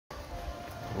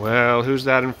Well, who's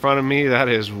that in front of me? That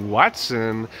is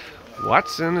Watson.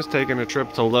 Watson is taking a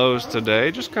trip to Lowe's today,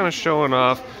 just kind of showing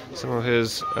off some of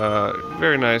his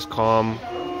very nice, calm,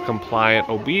 compliant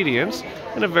obedience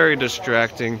in a very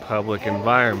distracting public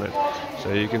environment.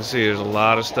 So you can see there's a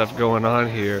lot of stuff going on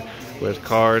here with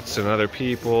carts and other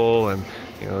people, and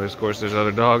you know, of course there's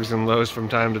other dogs in Lowe's from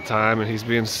time to time, and he's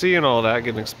been seeing all that,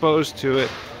 getting exposed to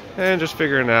it, and just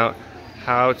figuring out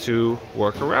how to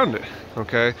work around it.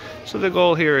 Okay, so the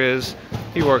goal here is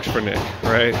he works for Nick,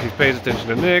 right? He pays attention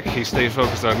to Nick, he stays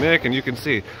focused on Nick, and you can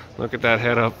see, look at that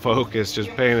head up focus, just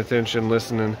paying attention,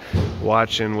 listening,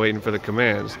 watching, waiting for the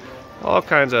commands. All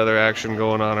kinds of other action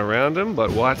going on around him,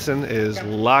 but Watson is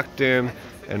locked in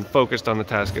and focused on the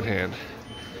task at hand.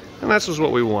 And that's just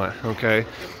what we want, okay?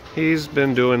 He's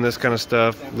been doing this kind of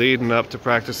stuff leading up to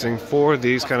practicing for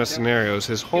these kind of scenarios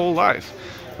his whole life,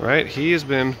 right? He has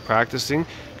been practicing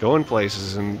going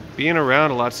places and being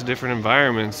around lots of different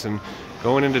environments and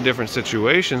going into different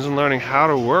situations and learning how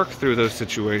to work through those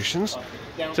situations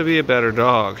to be a better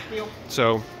dog.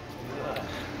 So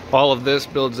all of this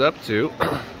builds up to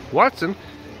Watson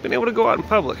being able to go out in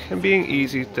public and being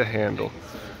easy to handle.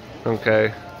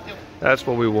 Okay, that's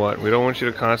what we want. We don't want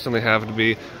you to constantly have to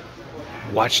be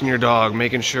watching your dog,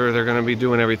 making sure they're going to be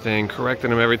doing everything,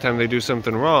 correcting them every time they do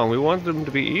something wrong. We want them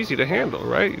to be easy to handle,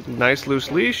 right? Nice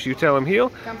loose leash, you tell them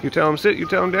heel, you tell them sit, you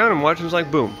tell them down, and Watson's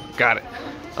like, boom, got it.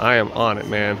 I am on it,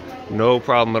 man. No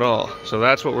problem at all. So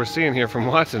that's what we're seeing here from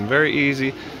Watson. Very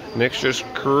easy. Nick's just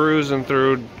cruising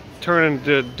through, turning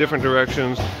to different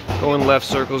directions, going left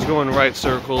circles, going right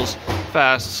circles,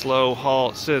 fast, slow,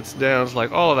 halt, sits, downs,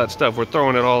 like all of that stuff. We're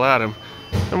throwing it all at him.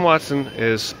 And Watson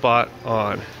is spot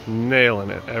on,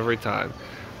 nailing it every time.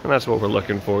 And that's what we're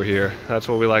looking for here. That's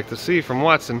what we like to see from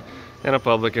Watson in a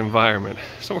public environment.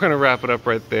 So we're going to wrap it up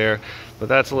right there. But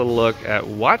that's a little look at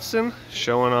Watson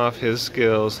showing off his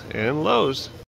skills in Lowe's.